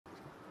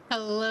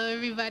Hello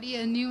everybody,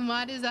 a new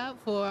mod is out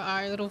for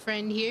our little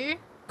friend here,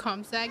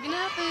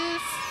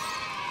 Compsognathus.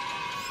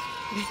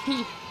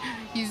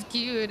 He's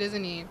cute,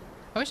 isn't he?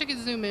 I wish I could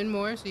zoom in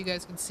more so you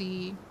guys could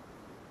see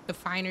the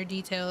finer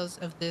details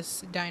of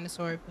this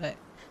dinosaur, but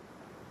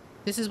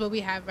this is what we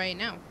have right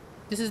now.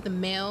 This is the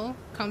male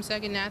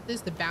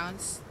Compsognathus, the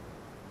balanced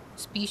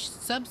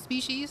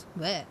subspecies.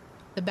 Bleh.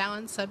 The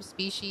balanced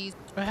subspecies.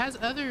 It has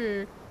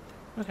other...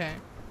 Okay.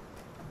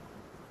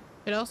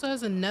 It also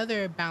has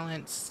another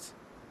balanced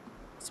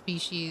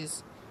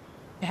species.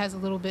 It has a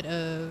little bit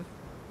of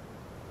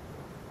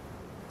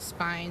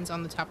spines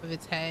on the top of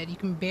its head. You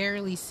can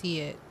barely see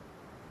it.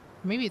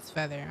 Maybe it's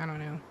feather. I don't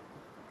know.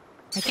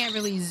 I can't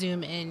really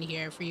zoom in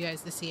here for you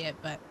guys to see it,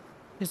 but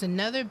there's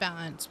another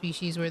balanced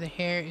species where the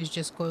hair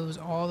just goes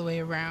all the way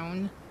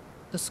around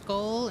the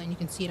skull, and you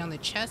can see it on the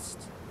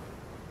chest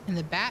and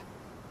the back.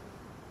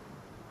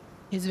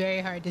 It's very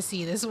hard to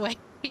see this way.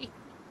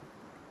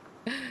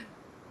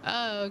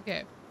 Oh,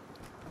 okay.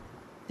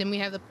 Then we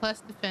have the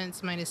plus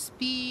defense minus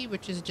speed,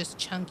 which is just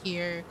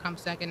chunkier.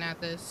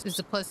 Compsognathus. This is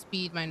the plus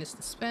speed minus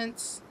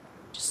defense,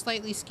 just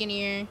slightly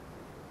skinnier,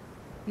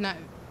 not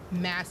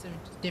massive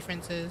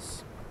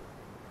differences.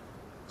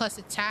 Plus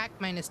attack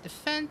minus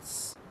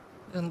defense.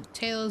 The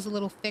tail is a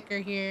little thicker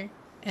here,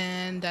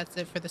 and that's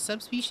it for the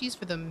subspecies.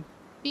 For the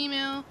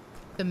female,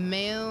 the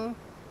male,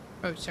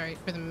 oh sorry,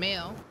 for the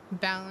male,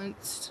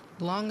 balanced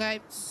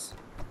longites,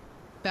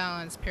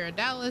 balanced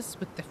paradalis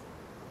with the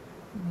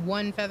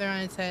one feather on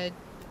its head.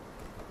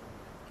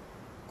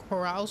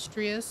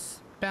 Coralstrius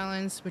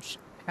balance, which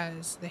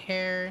has the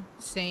hair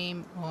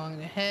same along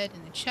the head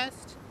and the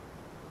chest.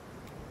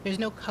 There's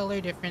no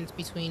color difference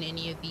between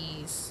any of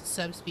these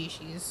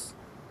subspecies,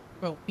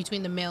 well,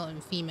 between the male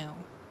and female,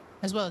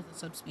 as well as the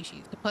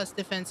subspecies. The plus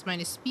defense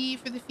minus speed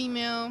for the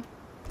female.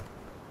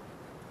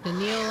 The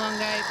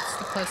neolongites,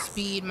 the plus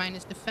speed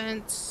minus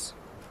defense,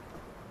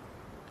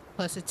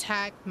 plus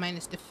attack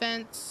minus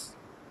defense,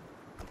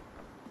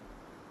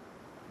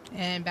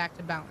 and back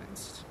to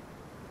balanced.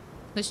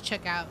 Let's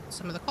check out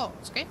some of the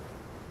calls, okay?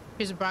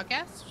 Here's a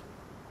broadcast.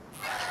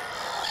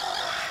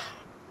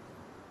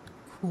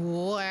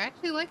 Cool, I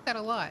actually like that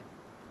a lot.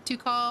 2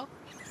 call.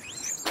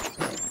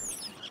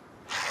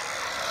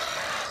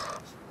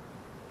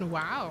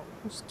 Wow,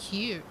 that's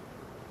cute.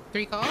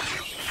 3 call.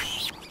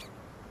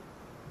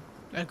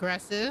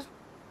 Aggressive.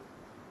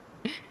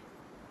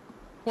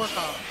 4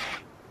 call.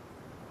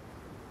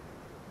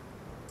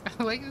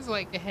 I like this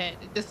like a head.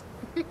 It just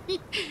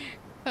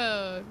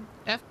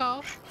F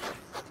call.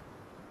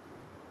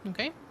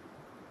 Okay.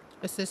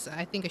 Is this,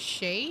 I think, a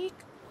shake?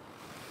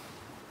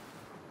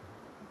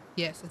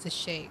 Yes, it's a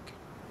shake.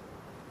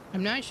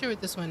 I'm not sure what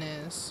this one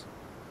is.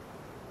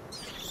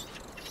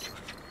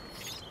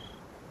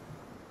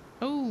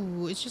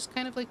 Oh, it's just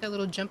kind of like that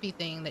little jumpy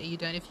thing that you've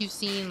done. If you've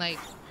seen, like,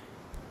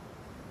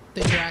 the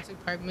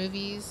Jurassic Park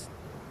movies,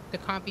 the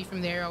Compy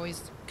from there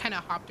always kind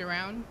of hopped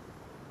around.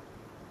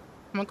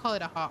 I'm gonna call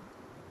it a hop.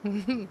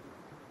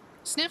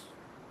 Sniff.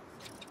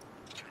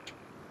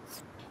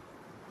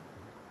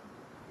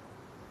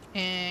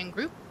 And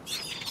group?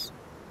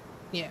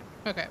 Yeah,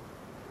 okay.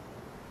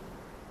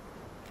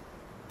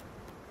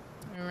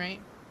 Alright.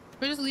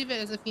 We'll just leave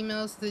it as a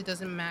female so it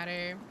doesn't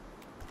matter.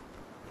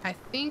 I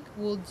think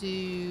we'll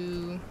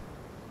do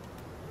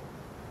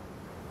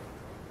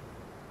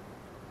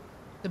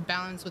the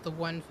balance with the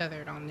one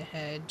feathered on the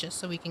head, just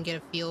so we can get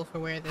a feel for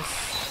where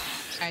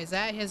this guy's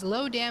at. He has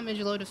low damage,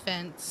 low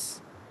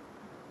defense,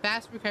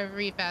 fast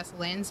recovery, fast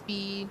land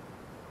speed,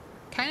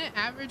 kind of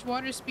average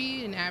water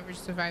speed, and average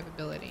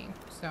survivability.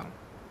 So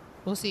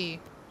we'll see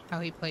how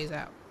he plays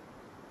out.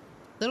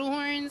 Little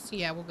horns,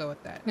 yeah, we'll go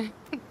with that.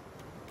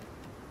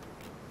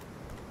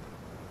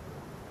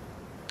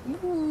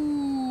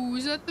 Ooh,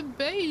 is that the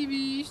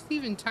baby? She's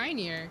even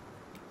tinier.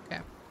 Okay.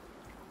 I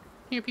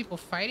hear people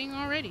fighting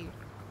already.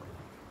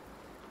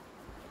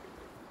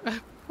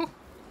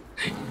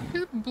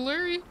 It's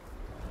blurry.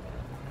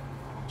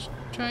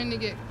 Trying to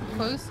get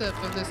close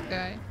up of this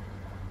guy.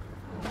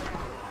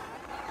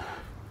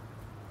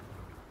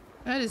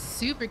 That is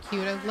super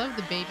cute. I love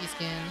the baby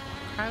skin.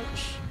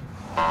 Crouch.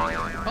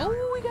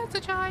 Oh, we got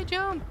such a high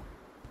jump.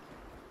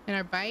 And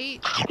our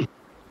bite.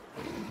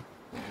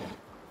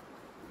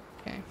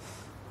 Okay.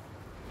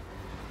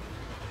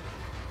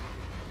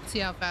 See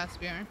how fast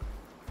we are.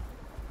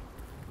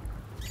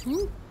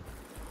 Ooh.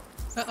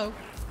 Uh-oh.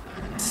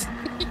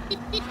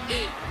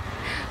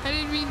 I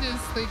didn't mean to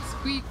like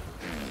squeak.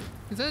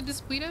 Is that a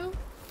Despleto?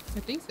 I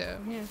think so,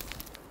 yeah.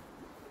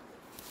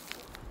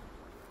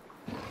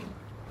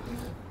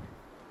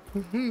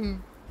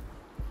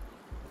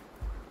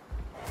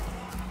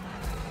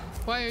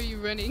 Why are you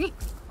running?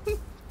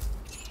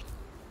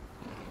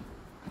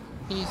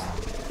 He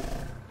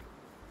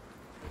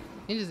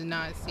does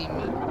not see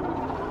me.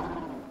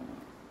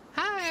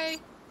 Hi!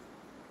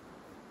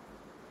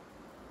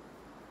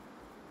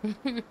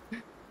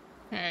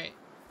 Alright.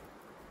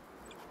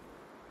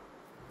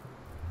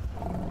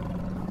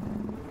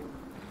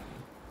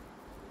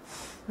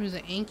 There's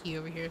an Anki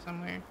over here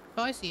somewhere.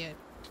 Oh, I see it.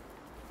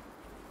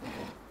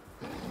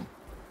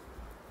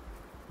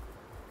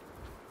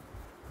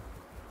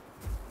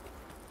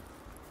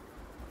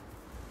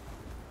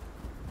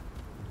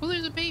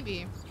 a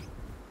baby.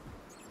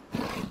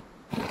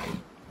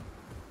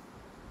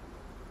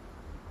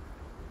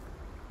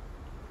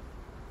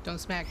 Don't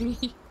smack me.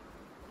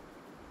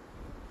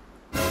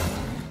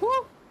 Woo!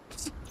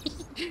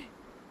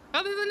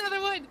 Oh, there's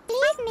another one.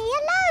 Leave me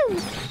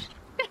alone.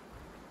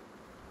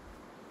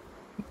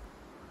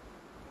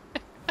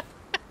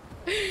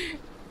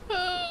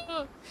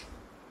 Oh.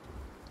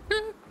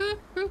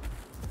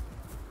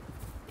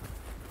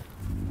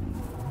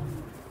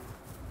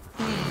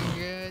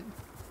 Good.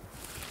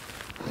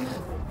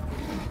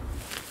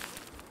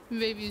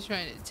 Baby's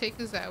trying to take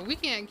us out. We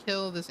can't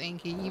kill this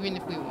Anki even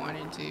if we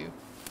wanted to.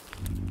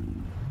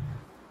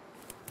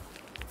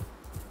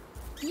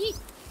 Yeet.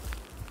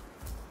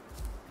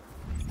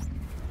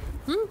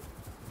 Woo.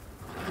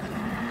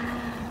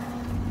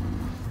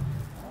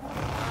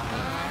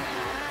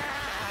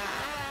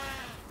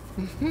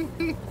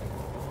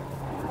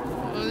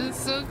 Oh, this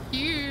is so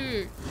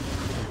cute.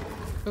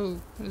 Oh,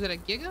 is it a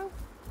Giga? I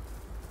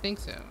think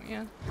so,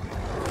 yeah.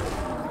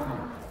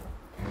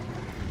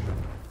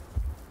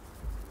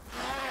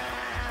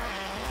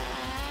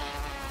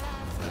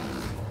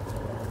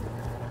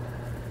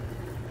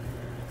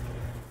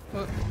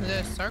 What, is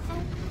that a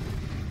circle?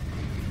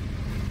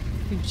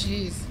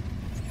 Jeez.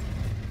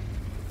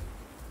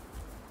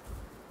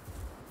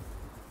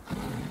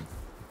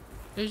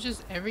 There's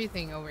just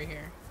everything over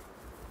here.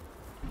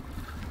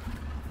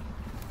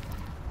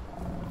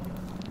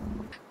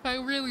 I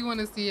really want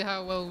to see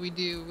how well we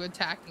do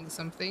attacking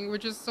something. We're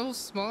just so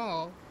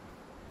small.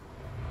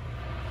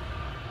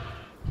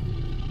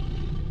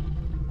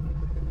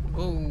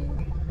 Whoa.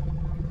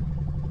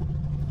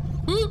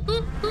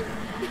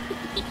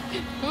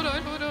 Hold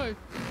on, hold on.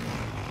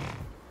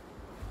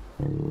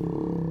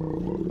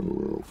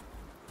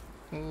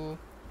 Oh.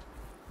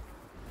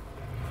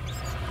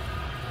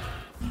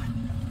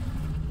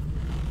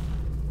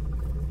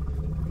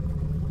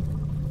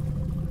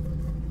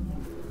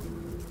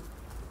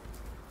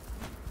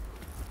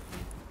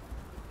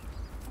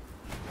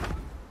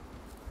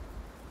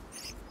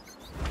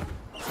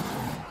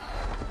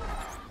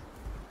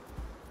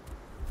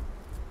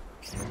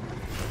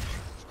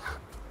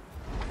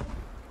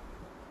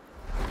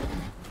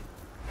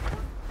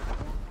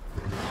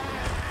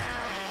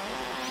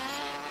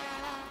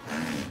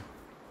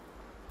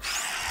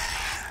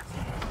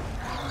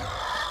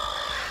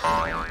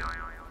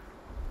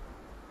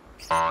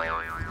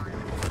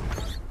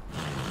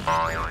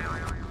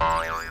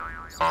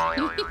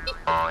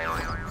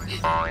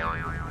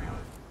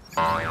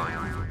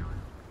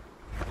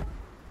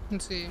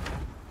 Let's see.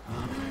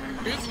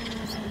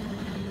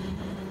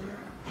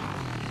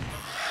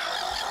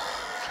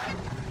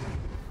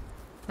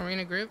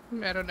 Arena grip?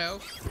 I don't know.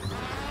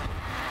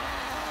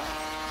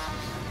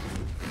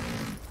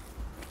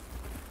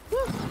 Woo.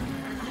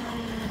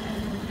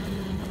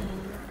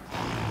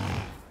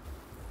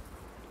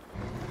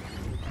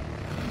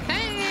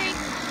 Hey!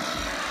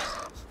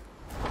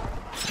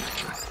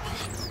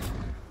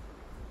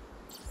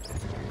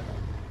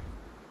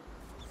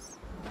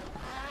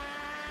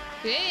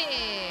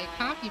 Hey,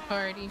 Compy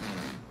party.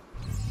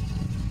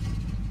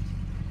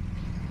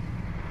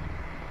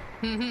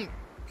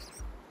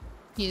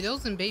 Yeah,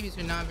 those and babies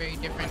are not very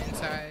different in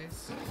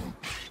size.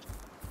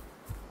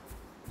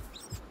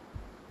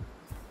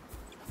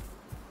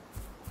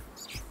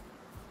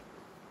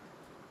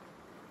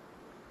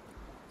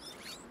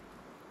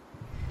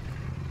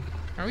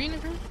 Are we in a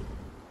group?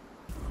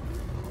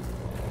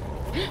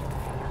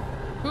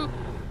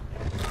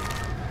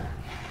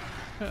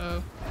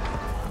 Uh-oh.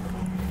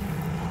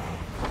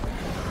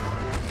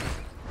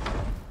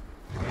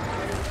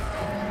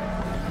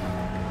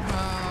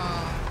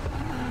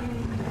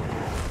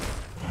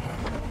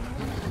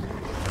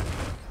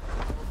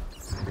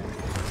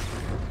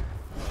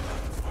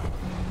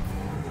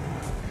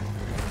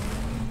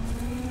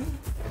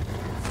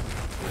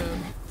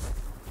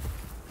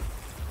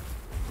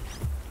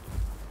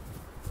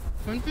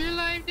 One for your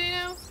life,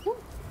 Dano. Woo.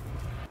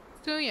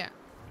 So yeah,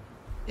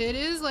 it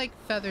is like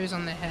feathers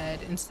on the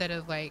head instead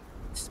of like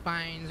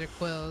spines or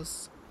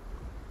quills,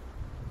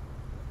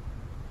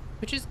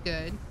 which is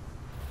good.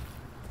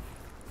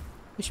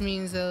 Which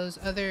means those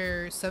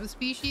other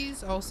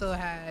subspecies also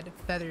had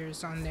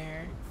feathers on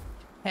their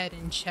head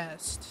and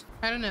chest.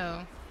 I don't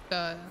know.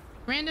 The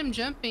random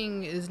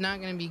jumping is not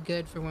going to be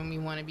good for when we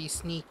want to be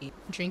sneaky.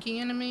 Drinking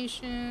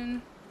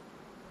animation.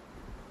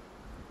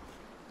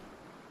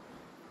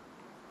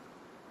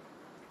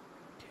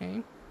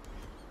 Okay.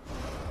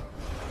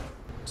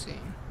 Let's see.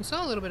 We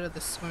saw a little bit of the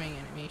swimming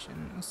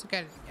animation. Let's look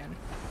at it again.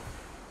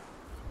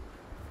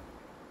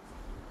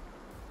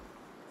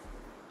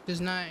 Does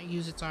not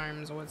use its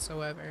arms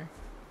whatsoever.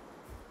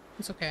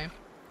 It's okay.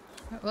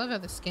 I love how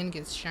the skin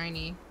gets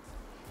shiny.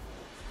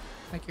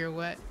 Like you're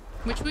wet.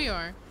 Which we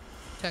are,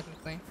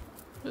 technically.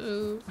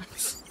 Ooh.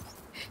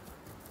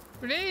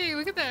 Hey,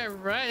 look at that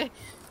rut.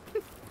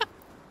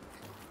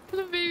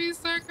 The baby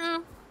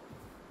Sarko.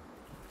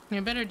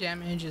 Your better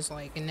damage is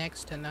like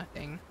next to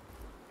nothing.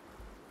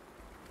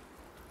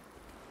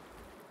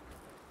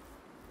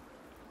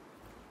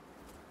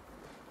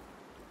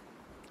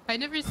 I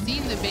never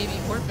seen the baby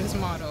porpoise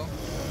model.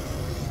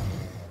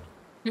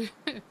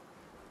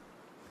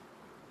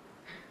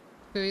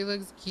 So he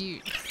looks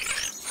cute.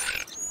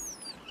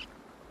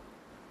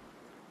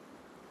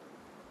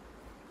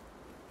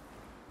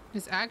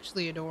 It's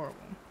actually adorable.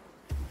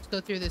 Let's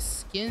go through the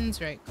skins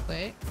right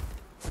quick.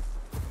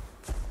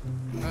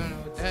 I don't know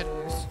what that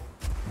is.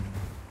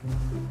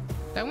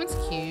 That one's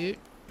cute.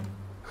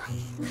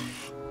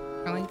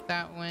 I like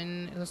that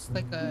one. It looks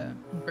like a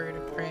bird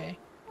of prey.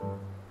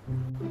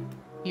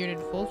 Bearded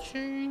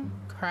vulture,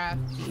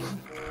 crafty,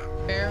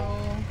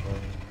 feral,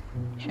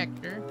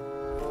 Hector,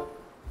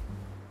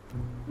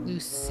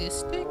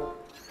 leucistic,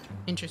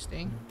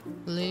 interesting,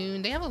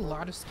 loon. They have a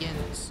lot of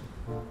skins.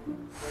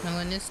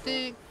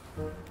 Melanistic,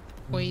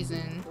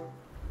 poison,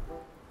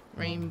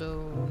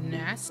 rainbow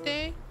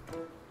naste,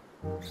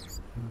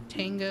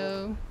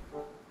 tango,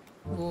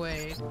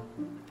 void,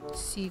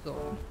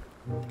 seagull,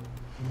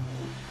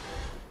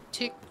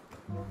 tick,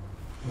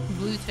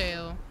 blue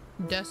tail,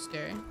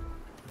 duster,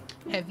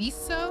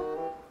 Hevicio,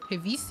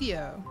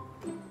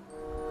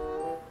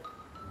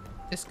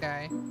 this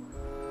guy,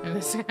 and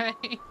this guy,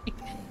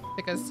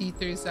 like a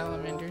see-through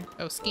salamander.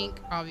 Oh,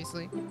 skink,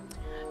 obviously.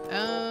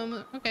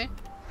 Okay.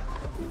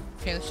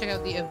 Okay, let's check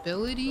out the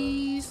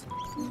abilities.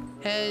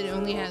 Head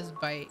only has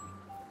bite,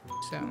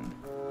 so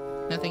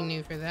nothing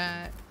new for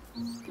that.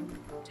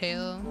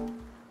 Tail.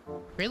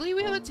 Really?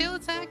 We have a tail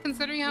attack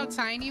considering how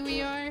tiny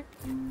we are?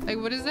 Like,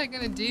 what is that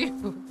gonna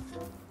do?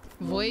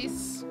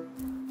 Voice.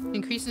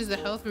 Increases the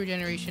health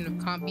regeneration of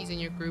compies in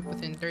your group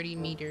within 30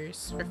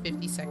 meters for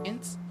 50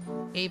 seconds.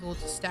 Able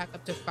to stack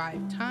up to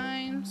 5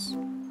 times.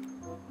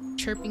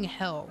 Chirping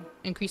Hell.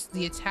 Increases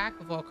the attack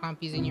of all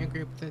compies in your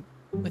group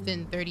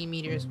within 30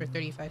 meters for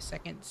 35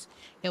 seconds.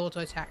 Able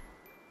to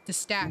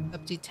stack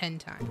up to 10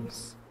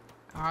 times.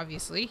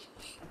 Obviously.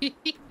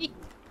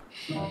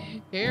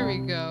 Here we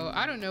go.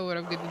 I don't know what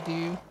I'm gonna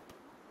do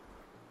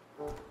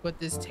with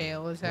this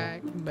tail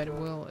attack, but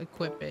we'll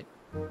equip it.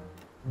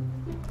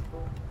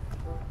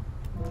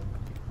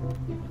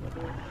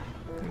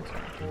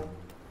 Okay.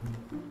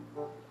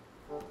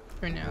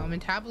 For now,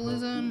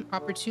 metabolism,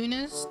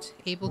 opportunist,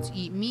 able to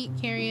eat meat,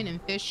 carrion,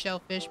 and fish,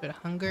 shellfish, but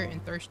hunger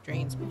and thirst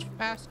drains much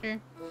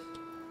faster.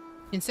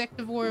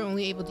 Insectivore,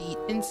 only able to eat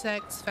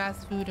insects,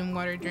 fast food, and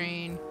water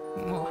drain.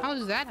 Well, how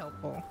is that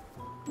helpful?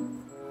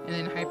 And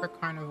then hyper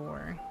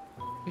carnivore,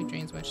 food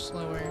drains much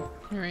slower.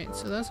 All right,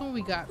 so that's what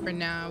we got for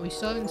now. We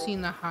still haven't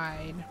seen the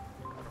hide.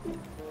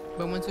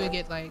 But once we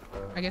get, like,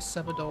 I guess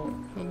sub-adult,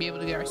 we'll be able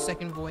to get our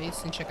second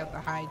voice and check out the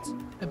hide's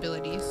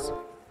abilities.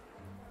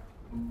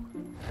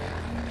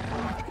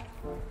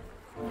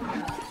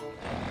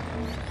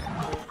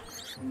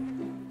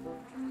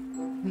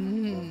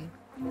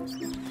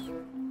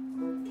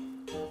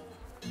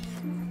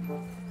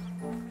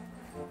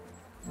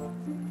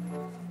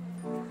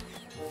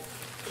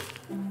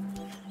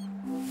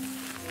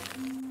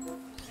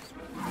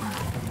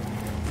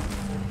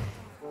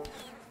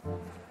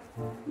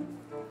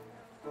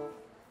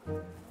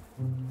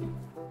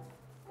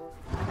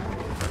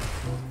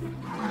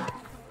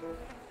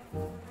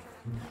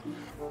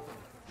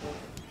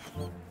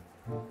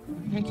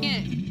 I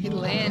can't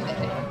land it.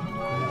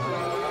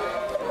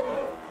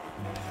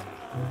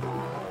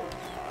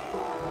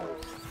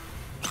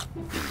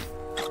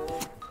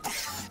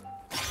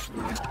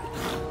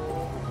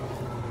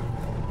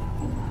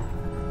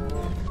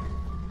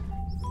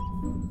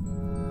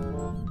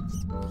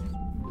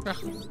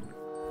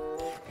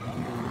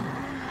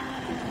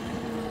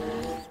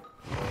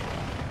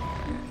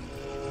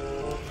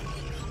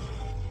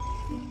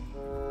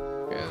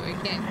 Bro, I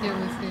can't kill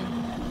this thing.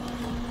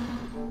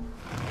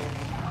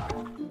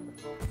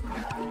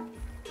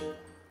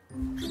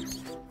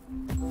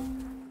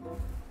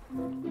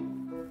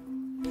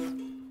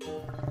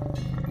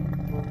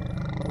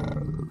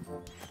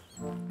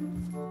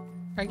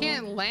 I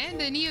can't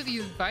land any of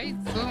these bites.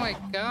 Oh my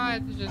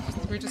god,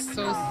 we're just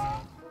so...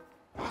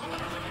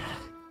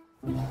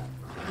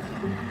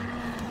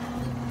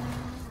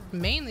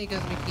 Mainly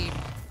because we keep...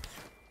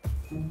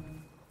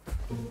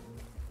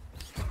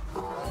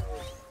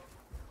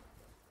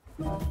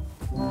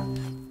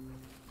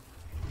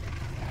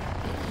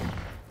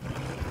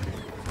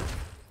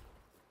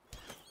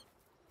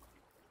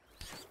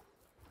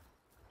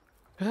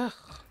 Ugh.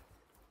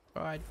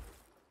 God.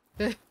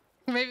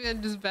 Maybe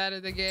I'm just bad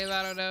at the game,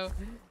 I don't know.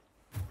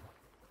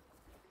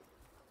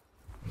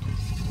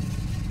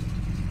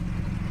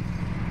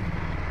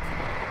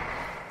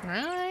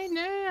 Right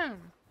now.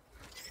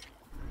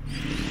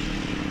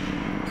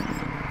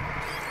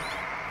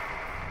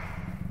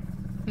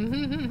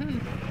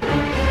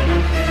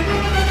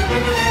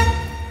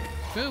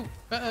 Ooh,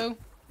 uh-oh.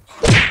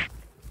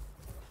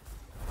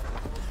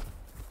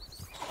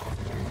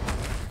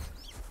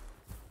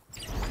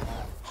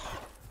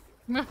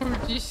 No,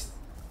 jeez.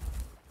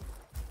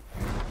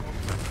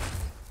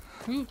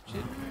 Ooh,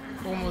 shit.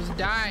 Almost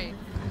died.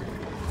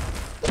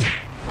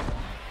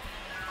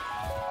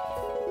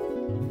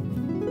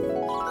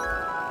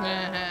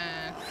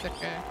 It's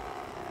okay.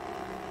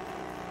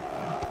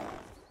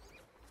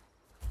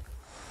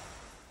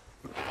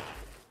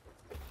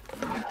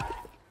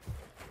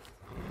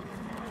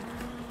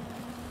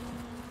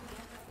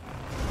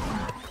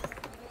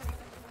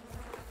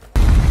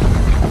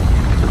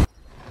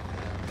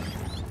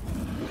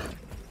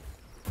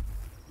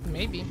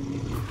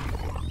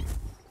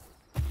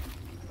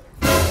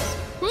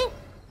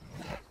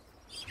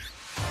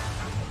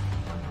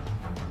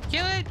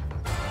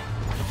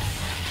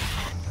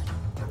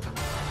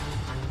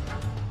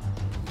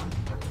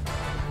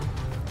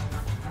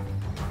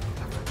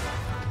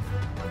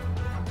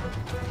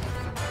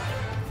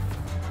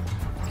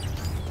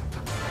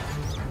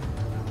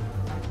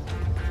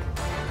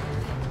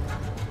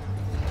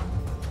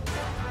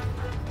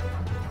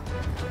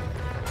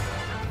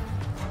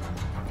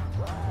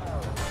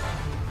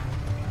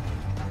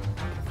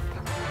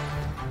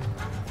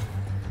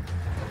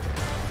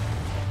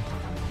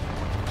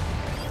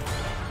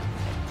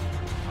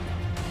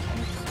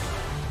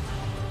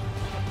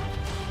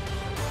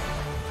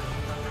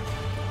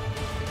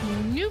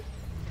 Nope.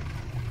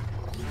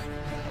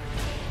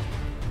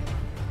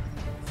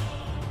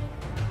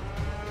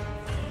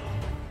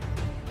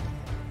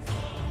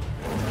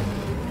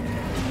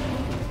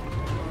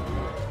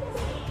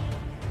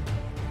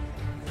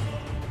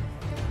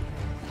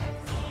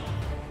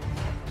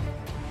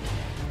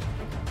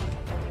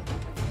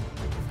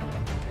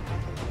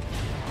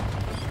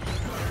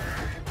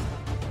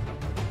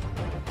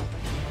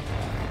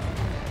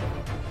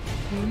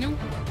 Nope.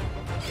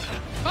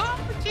 Oh,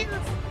 Jesus.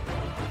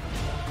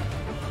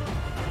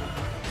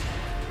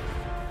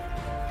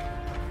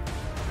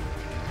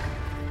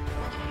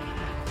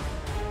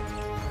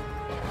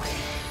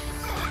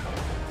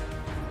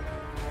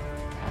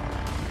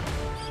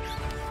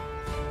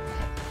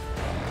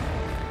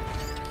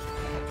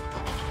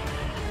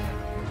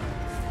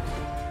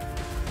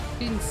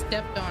 Being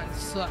stepped on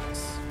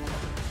sucks.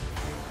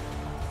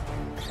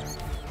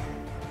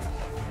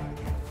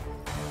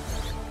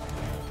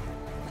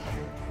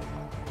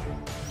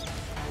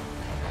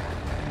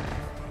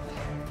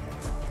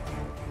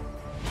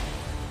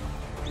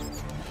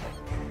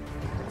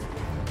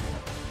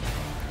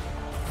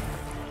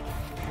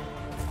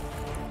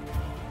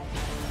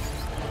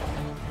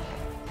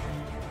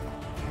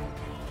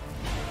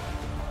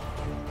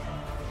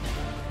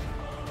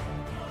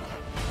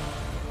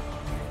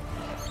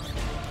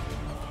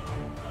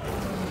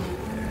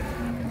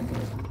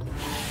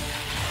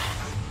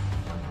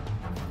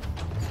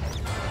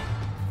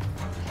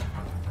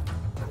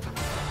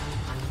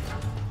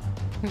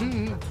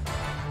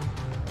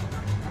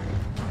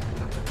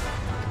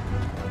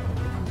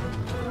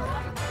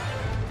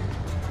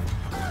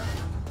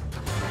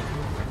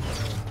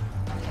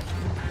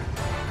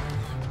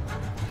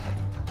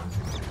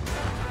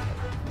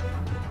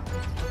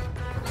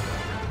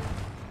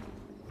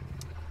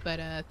 But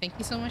thank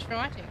you so much for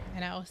watching,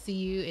 and I will see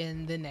you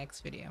in the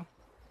next video.